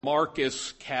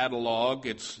Marcus catalog.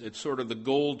 It's sort of the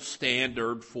gold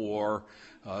standard for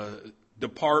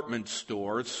department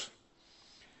stores.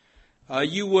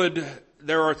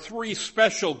 There are three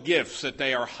special gifts that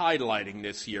they are highlighting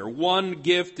this year. One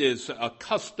gift is a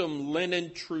custom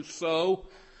linen trousseau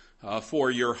for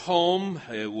your home.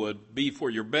 It would be for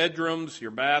your bedrooms,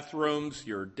 your bathrooms,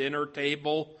 your dinner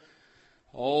table,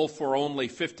 all for only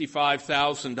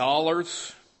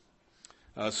 $55,000.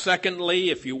 Secondly,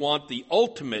 if you want the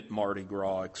ultimate Mardi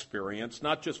Gras experience,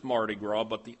 not just Mardi Gras,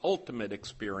 but the ultimate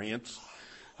experience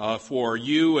for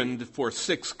you and for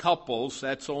 6 couples,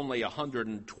 that's only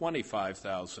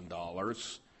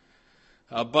 $125,000.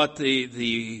 But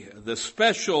the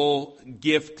special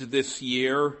gift this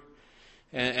year,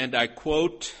 and I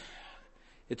quote,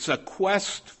 it's a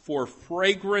quest for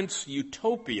fragrance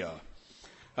utopia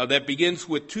that begins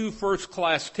with 2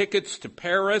 first-class tickets to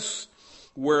Paris,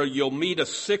 where you'll meet a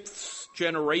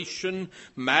 6th-generation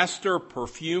master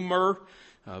perfumer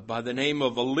by the name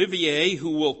of Olivier,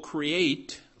 who will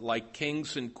create, like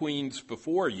kings and queens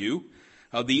before you,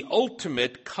 the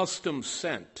ultimate custom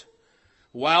scent.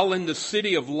 While in the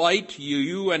City of Light,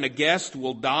 you and a guest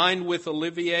will dine with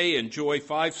Olivier, enjoy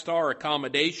 5-star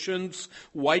accommodations,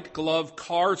 white glove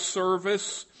car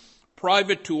service,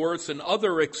 private tours, and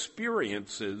other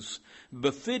experiences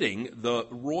befitting the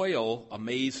royal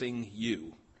amazing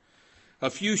you. A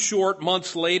few short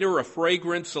months later, a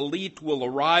fragrance elite will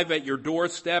arrive at your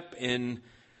doorstep in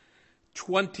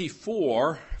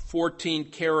 24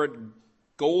 14-karat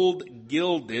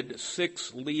gold-gilded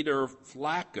 6-liter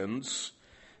flacons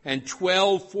and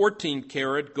 12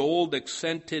 14-karat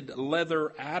gold-accented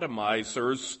leather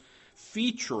atomizers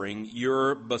featuring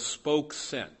your bespoke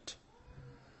scent.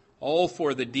 All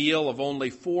for the deal of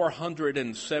only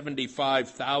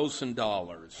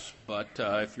 $475,000. But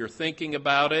if you're thinking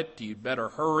about it, you'd better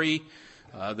hurry.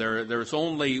 There's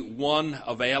only one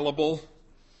available.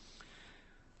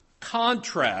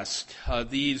 Contrast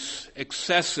these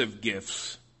excessive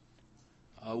gifts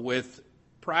with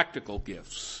practical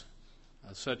gifts,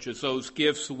 such as those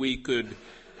gifts we could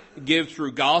give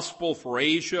through Gospel for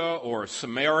Asia or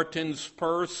Samaritan's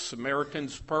Purse.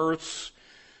 Samaritan's Purse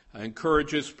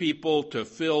encourages people to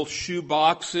fill shoe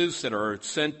boxes that are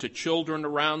sent to children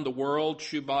around the world,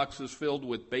 shoe boxes filled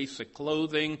with basic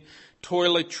clothing,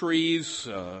 toiletries,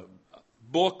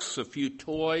 books, a few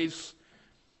toys.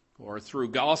 Or through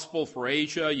Gospel for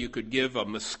Asia, you could give a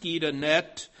mosquito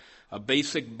net, a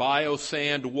basic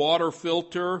biosand water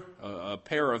filter, a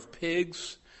pair of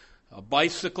pigs, a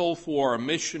bicycle for a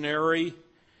missionary.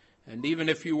 And even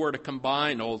if you were to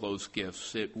combine all those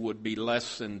gifts, it would be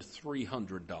less than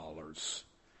 $300.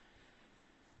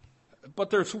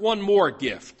 But there's one more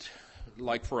gift I'd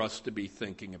like for us to be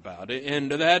thinking about,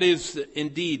 and that is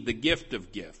indeed the gift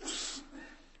of gifts.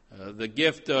 The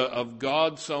gift of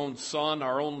God's own Son,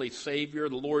 our only Savior,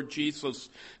 the Lord Jesus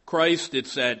Christ.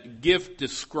 It's that gift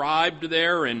described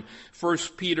there in 1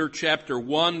 Peter chapter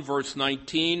 1, verse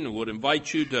 19. I would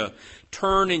invite you to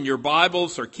turn in your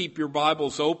Bibles or keep your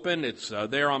Bibles open. It's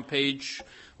there on page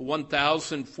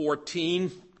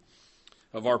 1014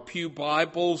 of our Pew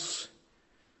Bibles.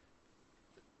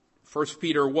 1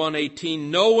 Peter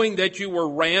 1:18, knowing that you were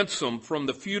ransomed from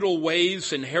the futile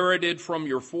ways inherited from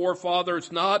your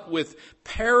forefathers, not with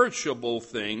perishable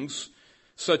things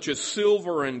such as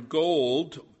silver and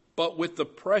gold, but with the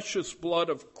precious blood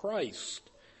of Christ,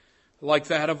 like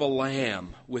that of a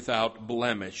lamb without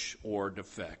blemish or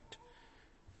defect.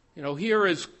 You know, here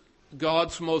is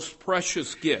God's most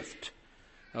precious gift,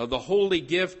 the holy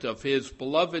gift of His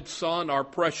beloved Son, our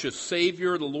precious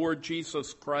Savior, the Lord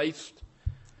Jesus Christ.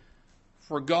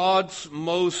 For God's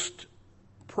most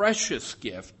precious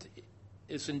gift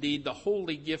is indeed the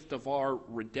holy gift of our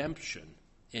redemption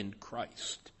in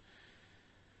Christ.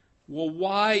 Well,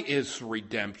 why is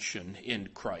redemption in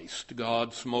Christ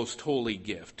God's most holy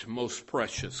gift, most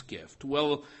precious gift?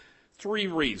 Well, 3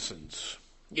 reasons.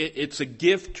 It's a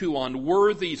gift to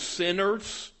unworthy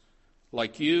sinners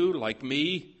like you, like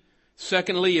me.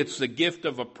 Secondly, it's the gift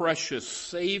of a precious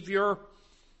Savior.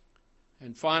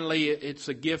 And finally, it's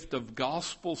a gift of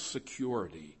gospel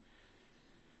security.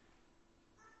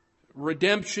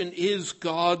 Redemption is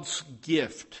God's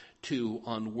gift to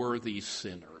unworthy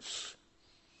sinners.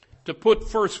 To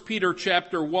put 1 Peter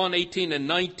chapter 1, 18 and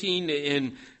 19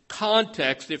 in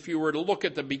context, if you were to look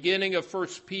at the beginning of 1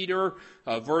 Peter,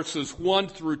 verses 1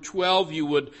 through 12, you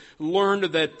would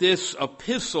learn that this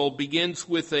epistle begins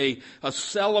with a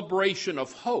celebration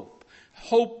of hope.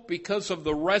 hope because of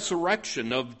the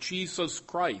resurrection of Jesus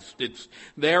Christ. It's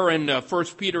there in 1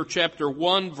 Peter chapter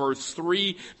 1, verse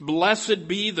 3. Blessed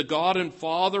be the God and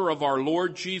Father of our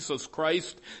Lord Jesus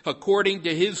Christ. According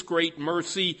to his great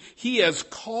mercy, he has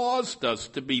caused us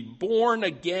to be born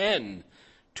again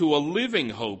to a living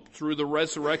hope through the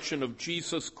resurrection of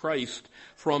Jesus Christ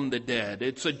from the dead.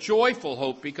 It's a joyful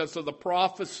hope because of the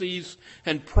prophecies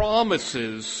and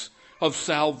promises of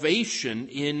salvation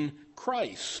in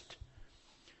Christ.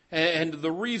 And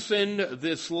the reason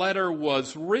this letter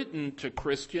was written to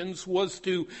Christians was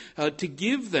to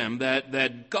give them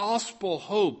that gospel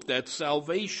hope, that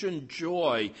salvation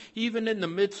joy, even in the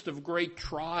midst of great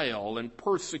trial and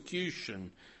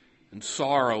persecution and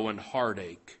sorrow and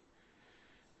heartache.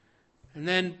 And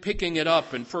then picking it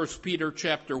up in 1 Peter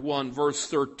chapter 1, verse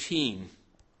 13,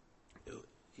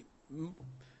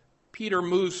 Peter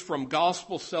moves from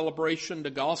gospel celebration to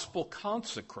gospel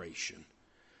consecration.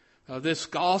 This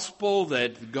gospel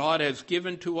that God has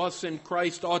given to us in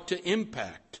Christ ought to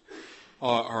impact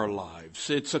our lives.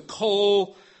 It's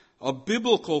a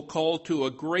biblical call to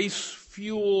a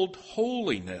grace-fueled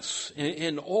holiness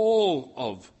in all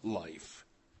of life.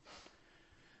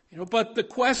 But the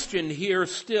question here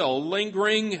still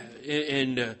lingering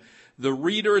in the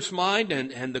reader's mind,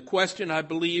 and the question I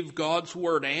believe God's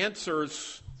Word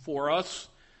answers for us,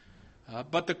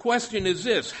 but the question is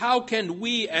this: how can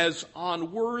we as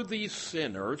unworthy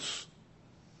sinners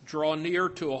draw near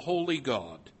to a holy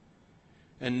God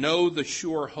and know the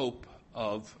sure hope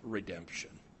of redemption?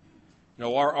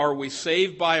 Are we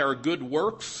saved by our good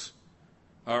works?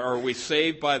 Are we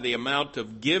saved by the amount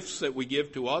of gifts that we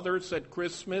give to others at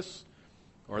Christmas?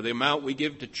 Or the amount we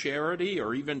give to charity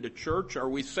or even to church? Are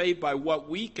we saved by what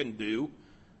we can do?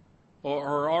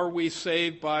 Or are we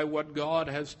saved by what God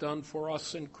has done for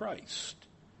us in Christ?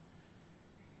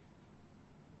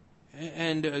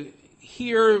 And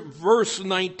here verse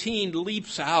 19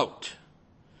 leaps out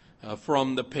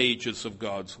from the pages of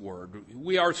God's Word.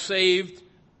 We are saved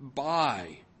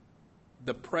by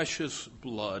the precious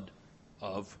blood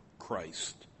of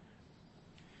Christ.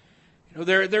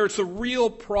 There's a real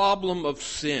problem of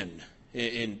sin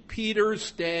in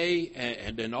Peter's day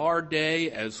and in our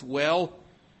day as well.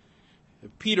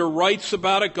 Peter writes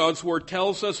about it. God's Word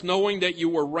tells us, knowing that you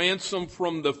were ransomed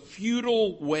from the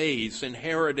futile ways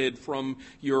inherited from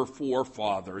your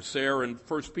forefathers. There in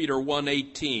 1 Peter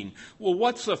 1:18. Well,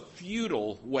 what's a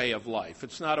futile way of life?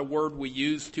 It's not a word we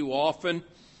use too often.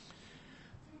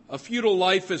 A futile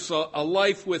life is a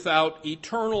life without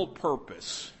eternal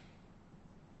purpose.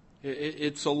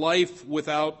 It's a life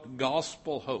without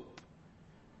gospel hope.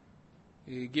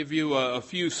 I give you a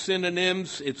few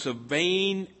synonyms. It's a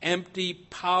vain, empty,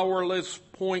 powerless,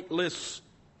 pointless,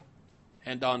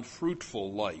 and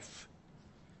unfruitful life.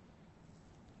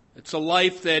 It's a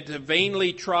life that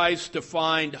vainly tries to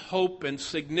find hope and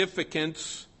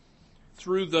significance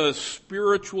through the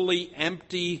spiritually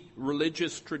empty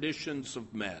religious traditions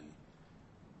of men.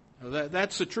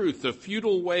 That's the truth, the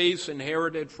futile ways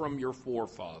inherited from your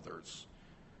forefathers.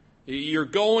 You're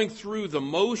going through the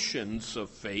motions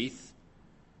of faith,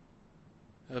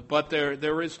 but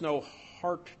there is no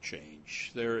heart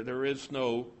change. There is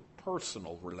no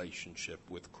personal relationship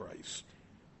with Christ.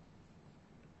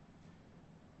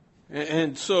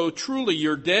 And so truly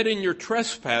you're dead in your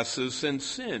trespasses and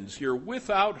sins. You're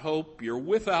without hope. You're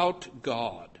without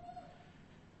God.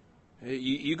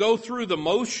 You go through the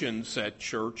motions at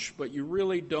church, but you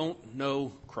really don't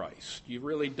know Christ. You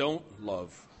really don't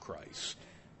love Christ.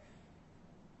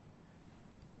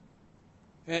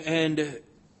 And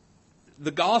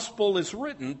the gospel is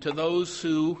written to those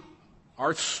who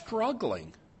are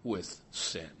struggling with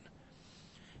sin.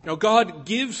 God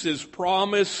gives his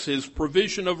promise, his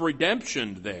provision of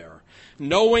redemption there,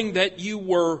 knowing that you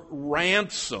were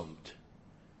ransomed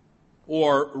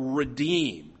or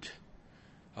redeemed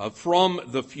from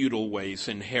the futile ways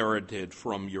inherited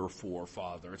from your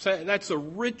forefathers. That's a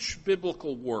rich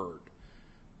biblical word,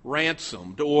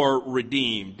 ransomed or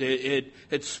redeemed.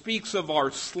 It speaks of our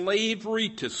slavery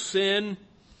to sin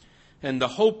and the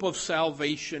hope of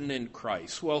salvation in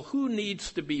Christ. Well, who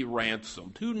needs to be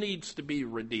ransomed? Who needs to be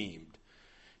redeemed?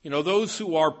 Those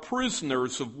who are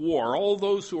prisoners of war, all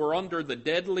those who are under the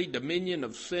deadly dominion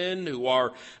of sin, who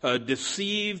are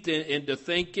deceived into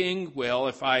thinking, well,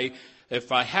 if I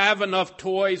have enough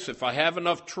toys, if I have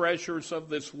enough treasures of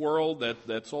this world,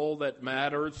 that's all that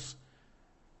matters.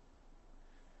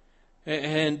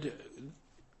 And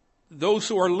those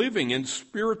who are living in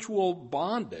spiritual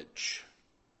bondage.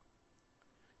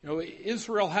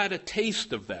 Israel had a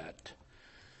taste of that.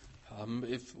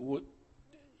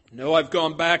 No, I've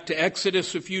gone back to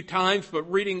Exodus a few times, but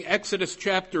reading Exodus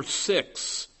chapter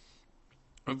 6,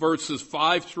 verses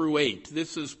 5 through 8.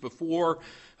 This is before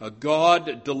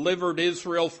God delivered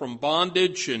Israel from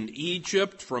bondage in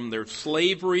Egypt, from their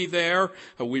slavery there.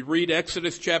 We read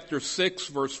Exodus chapter 6,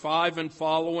 verse 5 and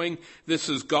following. This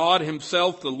is God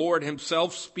himself, the Lord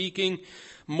himself speaking.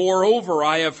 Moreover,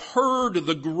 I have heard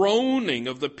the groaning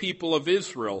of the people of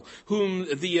Israel, whom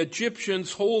the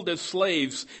Egyptians hold as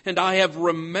slaves, and I have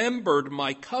remembered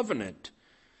my covenant.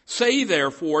 Say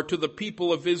therefore to the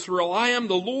people of Israel, I am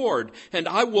the Lord, and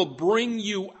I will bring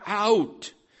you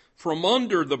out from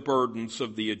under the burdens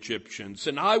of the Egyptians,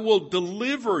 and I will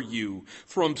deliver you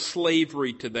from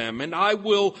slavery to them, and I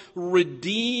will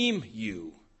redeem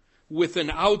you with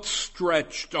an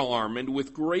outstretched arm and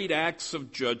with great acts of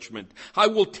judgment. I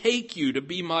will take you to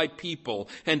be my people,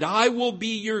 and I will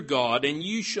be your God, and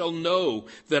you shall know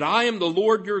that I am the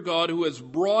Lord your God who has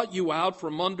brought you out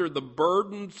from under the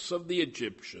burdens of the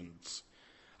Egyptians.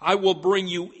 I will bring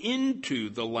you into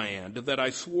the land that I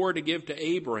swore to give to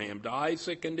Abraham, to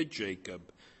Isaac, and to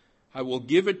Jacob. I will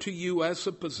give it to you as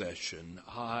a possession.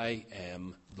 I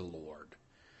am the Lord.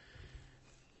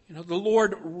 You know, the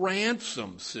Lord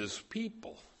ransoms his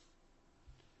people.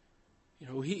 You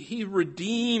know, he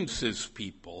redeems his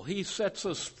people. He sets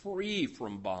us free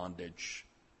from bondage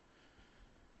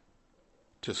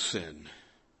to sin.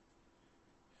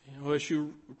 You know, as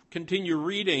you continue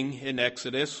reading in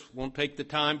Exodus, won't take the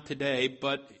time today,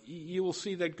 but you will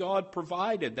see that God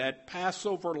provided that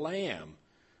Passover lamb.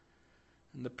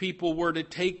 And the people were to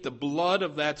take the blood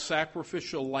of that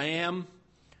sacrificial lamb,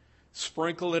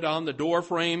 sprinkle it on the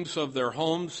doorframes of their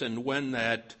homes, and when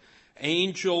that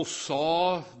angel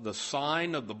saw the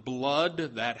sign of the blood,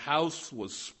 that house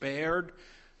was spared.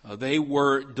 They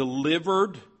were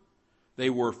delivered. They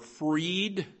were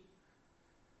freed.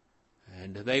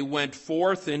 And they went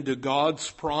forth into God's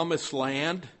promised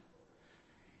land.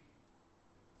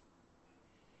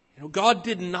 You know, God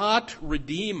did not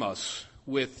redeem us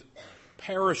with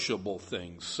perishable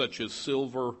things such as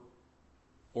silver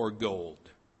or gold.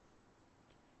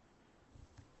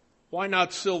 Why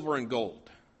not silver and gold?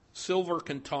 Silver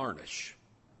can tarnish.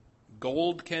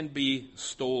 Gold can be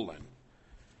stolen.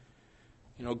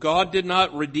 You know, God did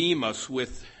not redeem us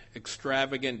with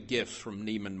extravagant gifts from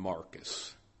Neiman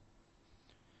Marcus.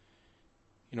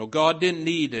 You know, God didn't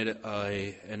need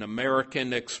an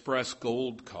American Express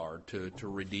gold card to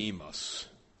redeem us.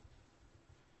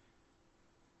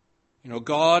 You know,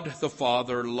 God the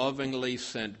Father lovingly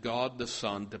sent God the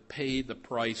Son to pay the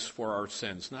price for our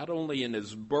sins, not only in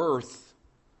his birth,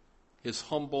 his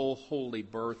humble, holy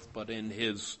birth, but in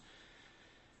his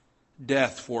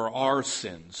death for our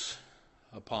sins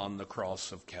upon the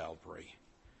cross of Calvary.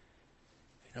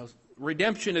 You know,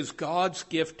 redemption is God's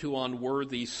gift to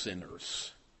unworthy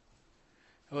sinners.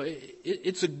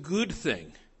 It's a good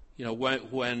thing, you know,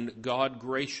 when God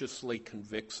graciously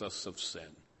convicts us of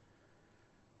sin.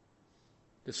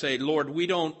 To say, Lord, we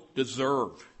don't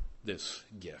deserve this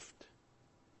gift,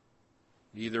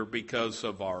 either because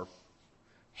of our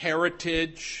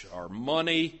heritage, our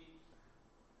money.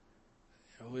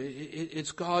 You know,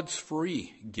 it's God's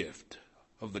free gift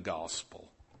of the gospel.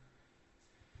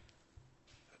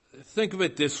 Think of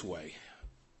it this way.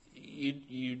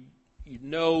 You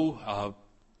know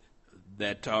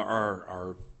that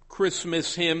our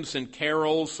Christmas hymns and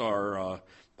carols are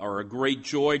a great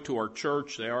joy to our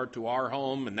church. They are to our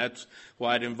home, and that's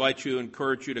why I'd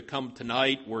encourage you to come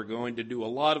tonight. We're going to do a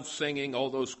lot of singing, all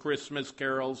those Christmas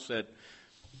carols that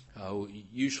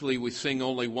usually we sing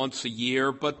only once a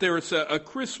year, but there's a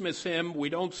Christmas hymn we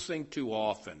don't sing too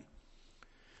often.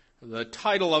 The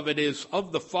title of it is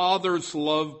Of the Father's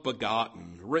Love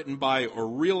Begotten, written by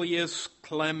Aurelius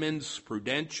Clemens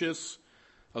Prudentius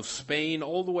of Spain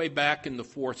all the way back in the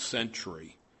 4th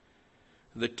century.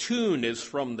 The tune is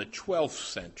from the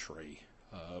 12th century,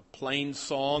 plain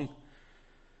song.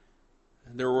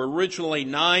 There were originally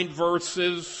 9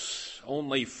 verses,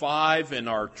 only 5 in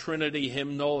our Trinity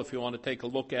hymnal, if you want to take a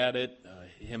look at it,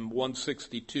 hymn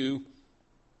 162.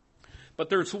 But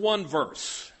there's one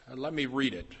verse. Let me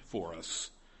read it for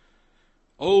us.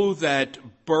 Oh,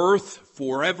 that birth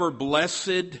forever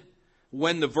blessed,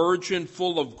 when the Virgin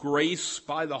full of grace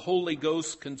by the Holy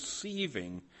Ghost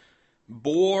conceiving,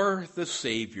 bore the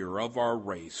Savior of our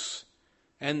race,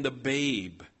 and the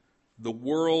babe, the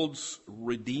world's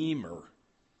Redeemer,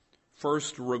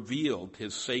 first revealed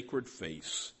his sacred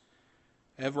face,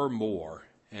 evermore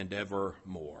and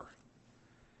evermore.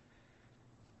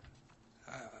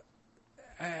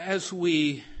 As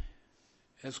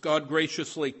God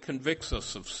graciously convicts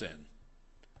us of sin,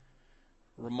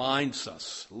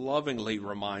 lovingly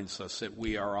reminds us that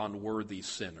we are unworthy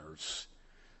sinners,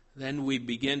 then we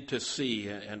begin to see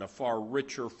in a far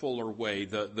richer, fuller way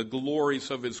the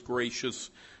glories of his gracious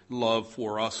love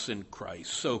for us in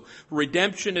Christ. So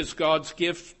redemption is God's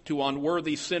gift to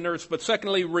unworthy sinners, but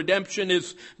secondly, redemption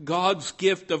is God's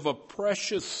gift of a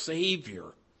precious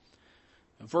Savior.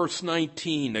 Verse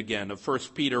 19 again of 1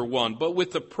 Peter 1, but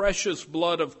with the precious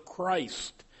blood of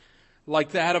Christ,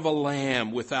 like that of a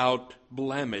lamb without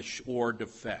blemish or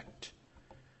defect.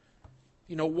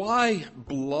 Why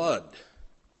blood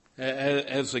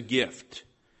as a gift?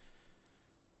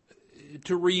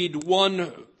 To read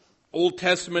one Old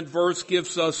Testament verse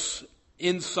gives us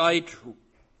insight.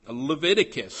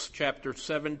 Leviticus chapter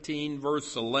 17,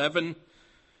 verse 11.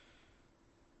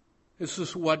 This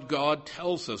is what God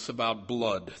tells us about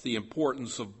blood, the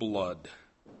importance of blood.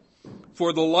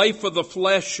 For the life of the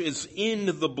flesh is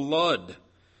in the blood,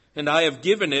 and I have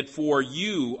given it for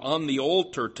you on the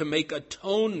altar to make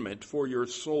atonement for your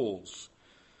souls.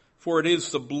 For it is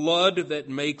the blood that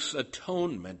makes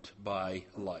atonement by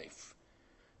life.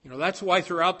 That's why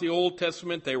throughout the Old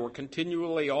Testament they were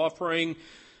continually offering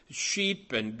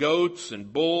sheep and goats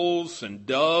and bulls and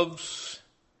doves.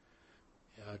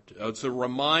 It's a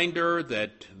reminder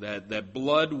that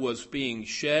blood was being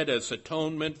shed as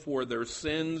atonement for their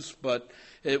sins, but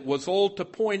it was all to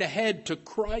point ahead to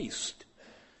Christ,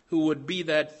 who would be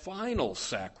that final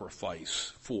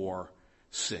sacrifice for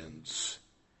sins.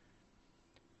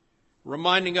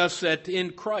 Reminding us that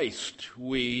in Christ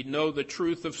we know the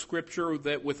truth of Scripture,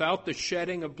 that without the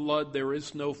shedding of blood there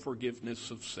is no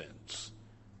forgiveness of sins.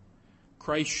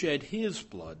 Christ shed his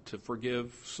blood to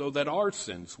forgive so that our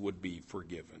sins would be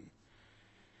forgiven.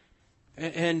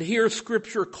 And here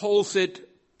Scripture calls it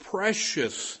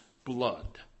precious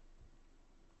blood.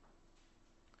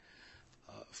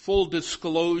 Full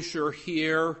disclosure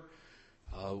here,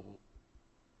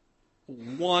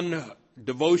 one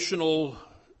devotional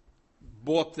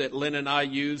book that Lynn and I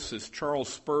use is Charles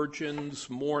Spurgeon's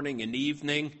Morning and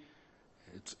Evening.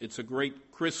 It's a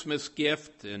great Christmas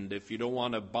gift, and if you don't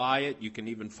want to buy it, you can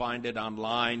even find it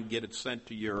online, get it sent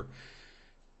to your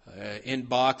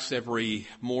inbox every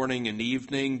morning and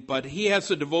evening. But he has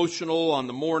a devotional on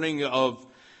the morning of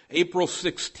April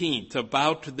 16th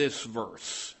about this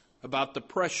verse, about the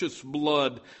precious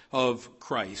blood of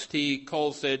Christ. He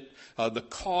calls it the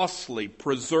costly,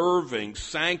 preserving,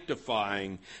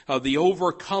 sanctifying, the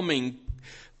overcoming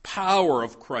power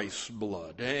of Christ's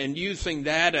blood, and using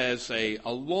that as a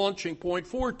launching point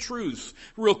for truths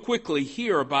real quickly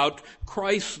here about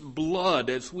Christ's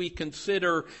blood as we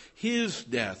consider his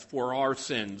death for our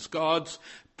sins, God's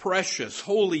precious,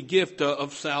 holy gift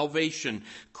of salvation.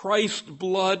 Christ's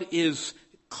blood is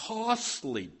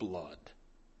costly blood.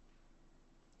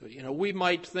 We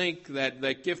might think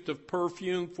that gift of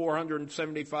perfume,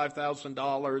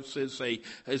 $475,000,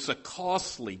 is a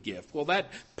costly gift. Well, that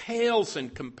pales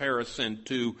in comparison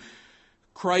to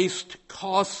Christ's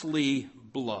costly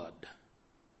blood.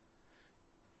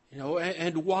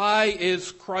 And why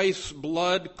is Christ's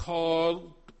blood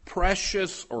called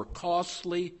precious or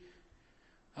costly?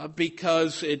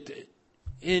 Because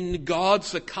in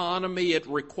God's economy, it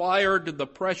required the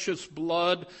precious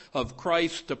blood of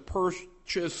Christ to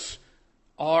purchase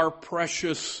our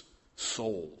precious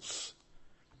souls.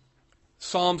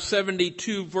 Psalm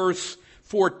 72 verse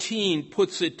 14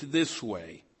 puts it this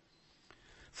way: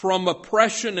 from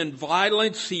oppression and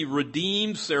violence he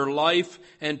redeems their life,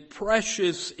 and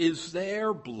precious is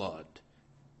their blood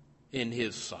in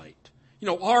his sight.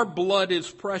 Our blood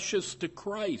is precious to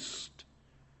Christ,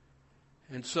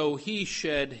 and so he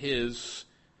shed his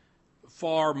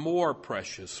far more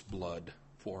precious blood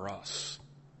for us.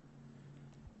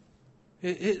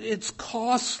 It's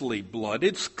costly blood.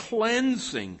 It's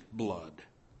cleansing blood.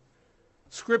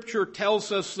 Scripture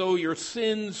tells us, though your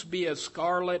sins be as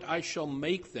scarlet, I shall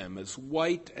make them as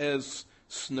white as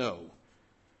snow.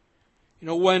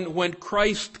 When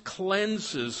Christ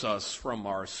cleanses us from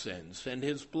our sins, and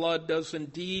his blood does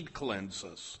indeed cleanse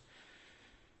us,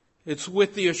 it's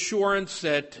with the assurance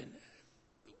that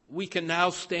we can now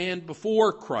stand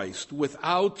before Christ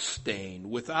without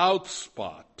stain, without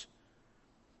spot.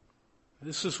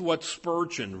 This is what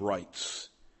Spurgeon writes: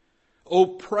 O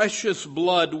precious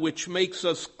blood which makes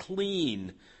us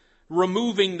clean,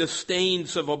 removing the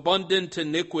stains of abundant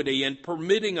iniquity and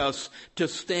permitting us to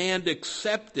stand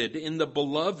accepted in the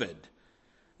beloved,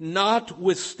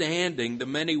 notwithstanding the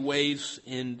many ways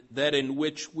in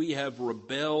which we have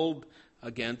rebelled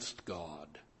against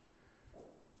God.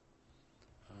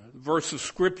 The verse of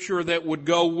Scripture that would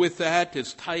go with that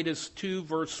is Titus 2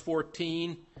 verse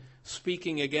 14.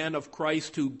 speaking again of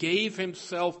Christ who gave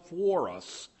himself for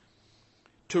us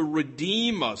to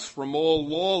redeem us from all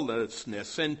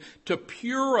lawlessness and to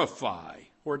purify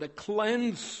or to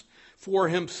cleanse for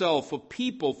himself a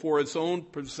people for his own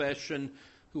possession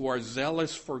who are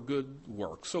zealous for good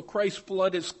works. So Christ's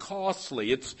blood is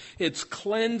costly. It's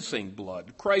cleansing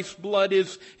blood. Christ's blood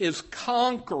is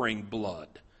conquering blood.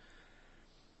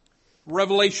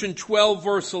 Revelation 12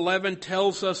 verse 11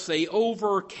 tells us they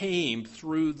overcame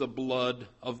through the blood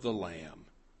of the Lamb.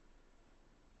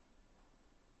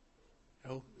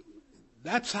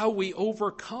 That's how we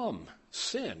overcome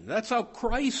sin. That's how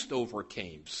Christ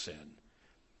overcame sin.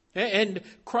 And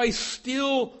Christ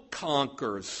still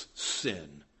conquers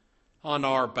sin on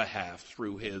our behalf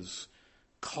through his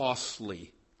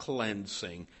costly,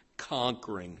 cleansing,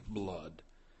 conquering blood.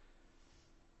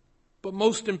 But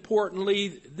most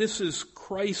importantly, this is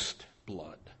Christ's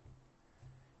blood.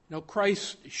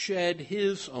 Christ shed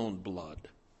his own blood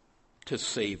to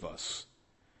save us.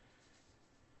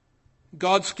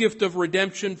 God's gift of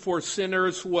redemption for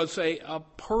sinners was a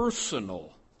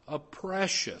personal, a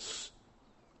precious,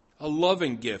 a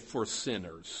loving gift for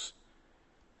sinners.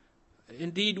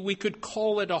 Indeed, we could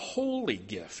call it a holy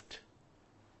gift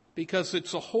because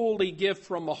it's a holy gift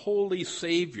from a holy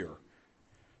Savior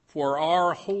for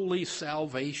our holy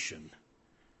salvation.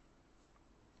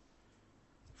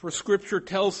 For Scripture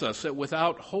tells us that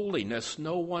without holiness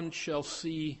no one shall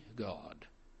see God.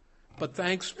 But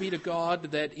thanks be to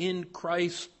God that in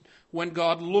Christ, when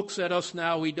God looks at us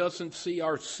now, he doesn't see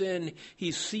our sin,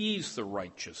 he sees the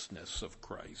righteousness of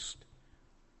Christ.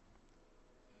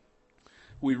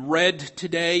 We read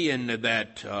today in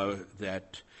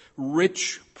that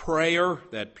rich prayer,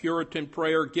 that Puritan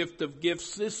prayer, Gift of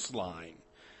Gifts, this line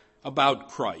about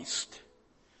Christ.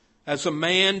 As a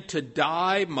man to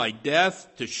die my death,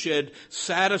 to shed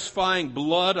satisfying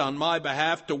blood on my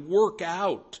behalf, to work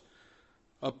out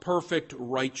a perfect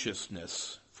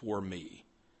righteousness for me.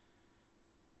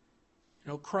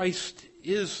 Christ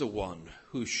is the one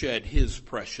who shed his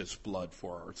precious blood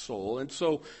for our soul, and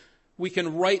so we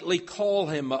can rightly call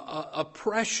him a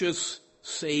precious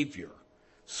Savior.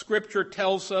 Scripture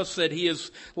tells us that he is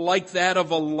like that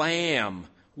of a lamb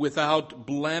without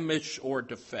blemish or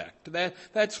defect.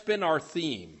 That's been our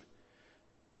theme.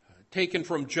 Taken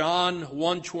from John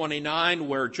 1:29,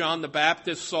 where John the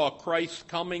Baptist saw Christ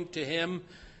coming to him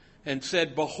and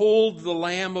said, "Behold the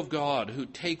Lamb of God who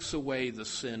takes away the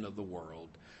sin of the world."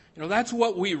 That's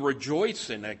what we rejoice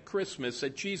in at Christmas,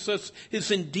 that Jesus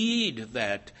is indeed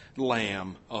that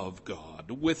Lamb of God,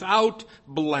 without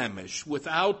blemish,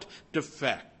 without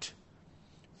defect,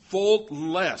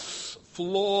 faultless,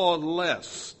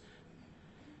 flawless.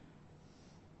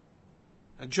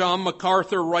 John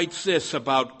MacArthur writes this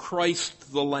about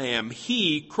Christ the Lamb.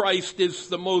 He, Christ, is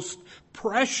the most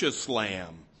precious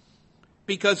Lamb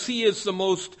because he is the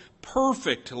most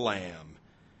perfect Lamb.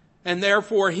 And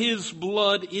therefore his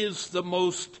blood is the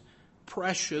most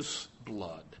precious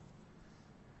blood.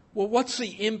 Well, what's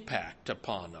the impact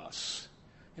upon us?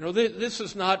 This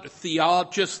is not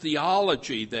just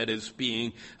theology that is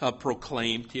being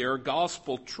proclaimed here,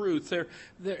 gospel truth.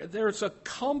 There's a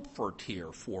comfort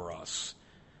here for us.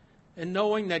 And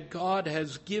knowing that God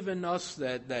has given us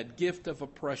that gift of a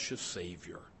precious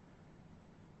Savior.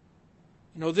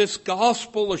 This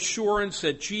gospel assurance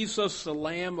that Jesus, the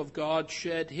Lamb of God,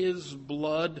 shed his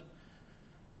blood,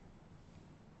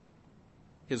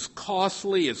 his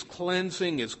costly, his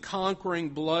cleansing, his conquering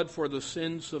blood for the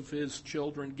sins of his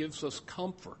children gives us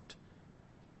comfort.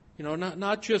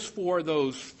 Not just for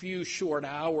those few short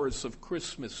hours of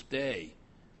Christmas Day,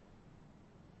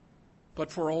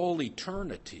 but for all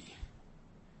eternity.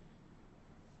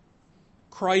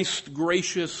 Christ's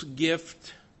gracious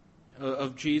gift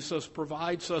of Jesus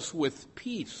provides us with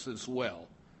peace as well.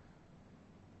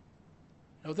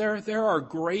 There are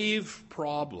grave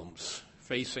problems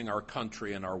facing our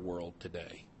country and our world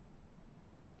today.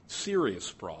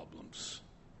 Serious problems.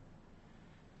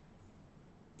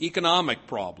 Economic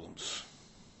problems.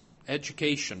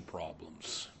 Education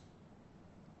problems.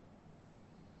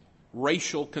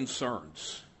 Racial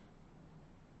concerns.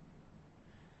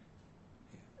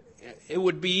 It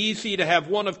would be easy to have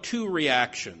one of two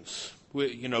reactions,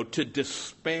 to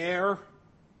despair,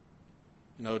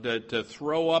 to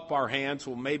throw up our hands.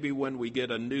 Well, maybe when we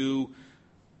get a new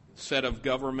set of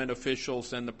government officials,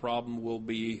 then the problem will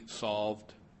be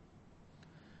solved.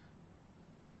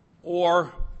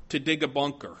 Or to dig a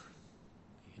bunker,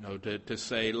 to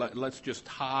say, let's just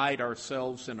hide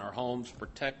ourselves in our homes,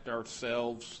 protect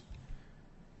ourselves.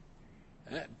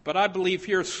 But I believe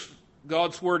here's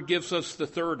God's Word gives us the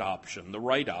third option, the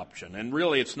right option. And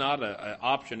really it's not an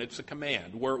option, it's a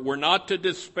command. We're not to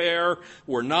despair.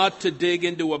 We're not to dig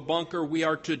into a bunker. We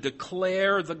are to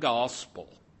declare the gospel.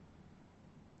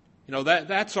 You know,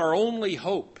 that's our only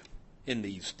hope in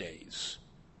these days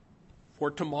for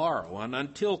tomorrow and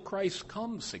until Christ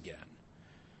comes again.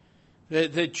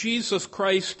 That Jesus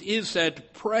Christ is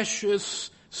that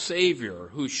precious Savior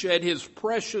who shed his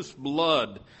precious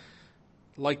blood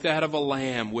like that of a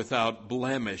lamb without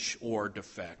blemish or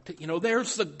defect. You know,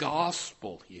 there's the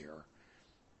gospel here.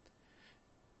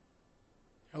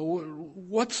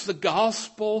 What's the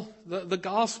gospel? The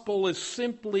gospel is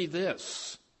simply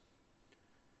this.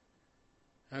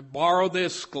 I borrow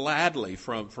this gladly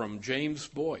from James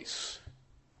Boyce.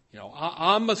 You know,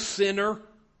 I'm a sinner.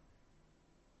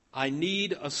 I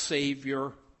need a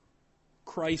Savior.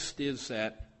 Christ is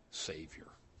that Savior.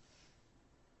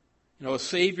 You know, a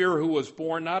Savior who was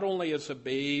born not only as a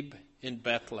babe in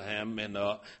Bethlehem in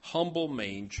a humble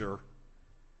manger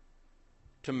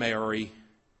to Mary,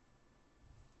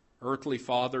 earthly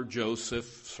father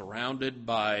Joseph, surrounded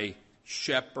by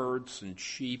shepherds and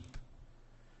sheep.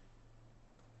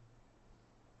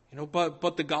 You know,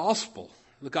 but the gospel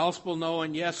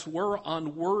knowing, yes, we're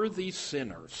unworthy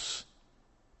sinners.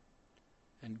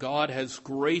 And God has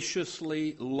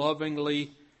graciously,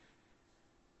 lovingly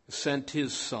sent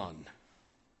his Son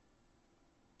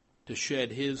to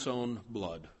shed his own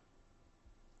blood,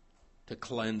 to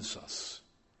cleanse us,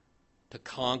 to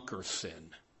conquer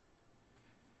sin.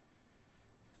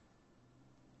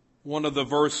 One of the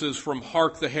verses from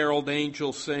Hark the Herald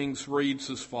Angels Sings reads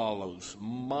as follows: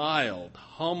 mild,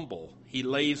 humble, he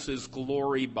lays his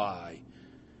glory by,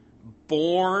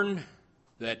 born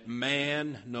that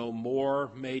man no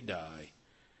more may die,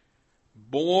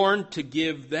 born to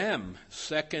give them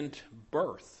second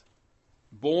birth,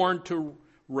 born to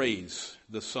raise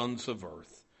the sons of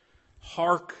earth.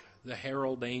 Hark the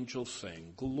herald angels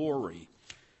sing, glory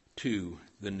to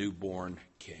the newborn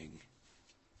King.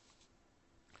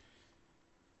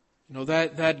 You know,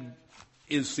 that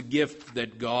is the gift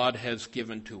that God has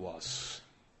given to us,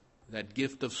 that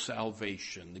gift of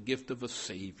salvation, the gift of a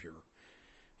Savior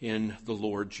in the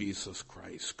Lord Jesus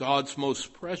Christ. God's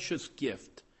most precious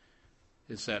gift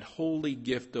is that holy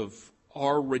gift of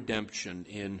our redemption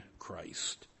in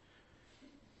Christ.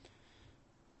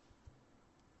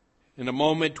 In a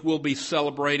moment, we'll be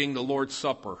celebrating the Lord's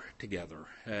Supper together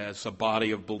as a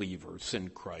body of believers in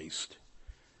Christ.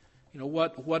 You know,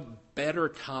 what better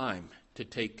time to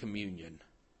take communion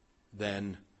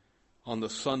than on the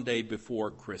Sunday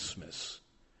before Christmas?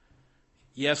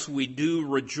 Yes, we do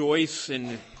rejoice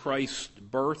in Christ's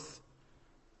birth,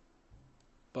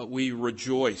 but we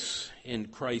rejoice in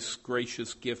Christ's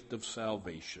gracious gift of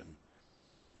salvation,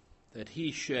 that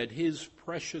he shed his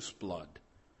precious blood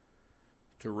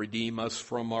to redeem us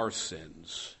from our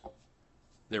sins.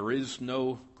 There is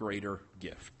no greater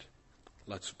gift.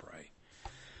 Let's pray.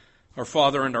 Our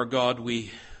Father and our God,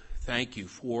 we thank you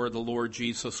for the Lord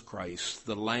Jesus Christ,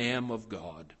 the Lamb of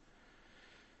God,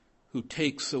 who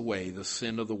takes away the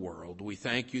sin of the world. We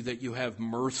thank you that you have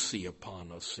mercy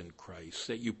upon us in Christ,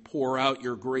 that you pour out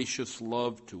your gracious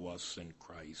love to us in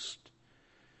Christ,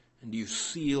 and you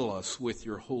seal us with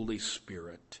your Holy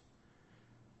Spirit.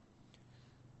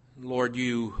 Lord,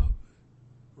 you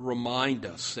remind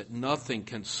us that nothing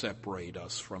can separate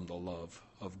us from the love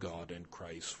of God in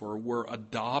Christ, for we're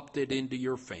adopted into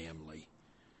your family.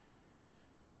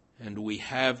 And we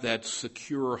have that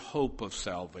secure hope of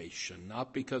salvation,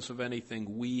 not because of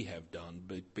anything we have done,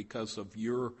 but because of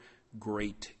your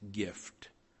great gift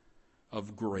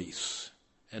of grace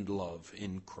and love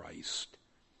in Christ.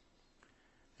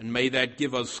 And may that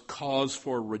give us cause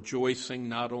for rejoicing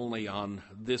not only on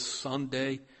this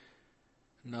Sunday,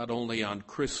 not only on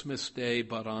Christmas Day,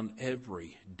 but on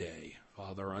every day,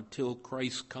 Father, until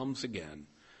Christ comes again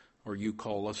or you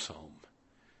call us home.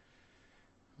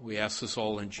 We ask this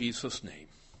all in Jesus' name.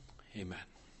 Amen.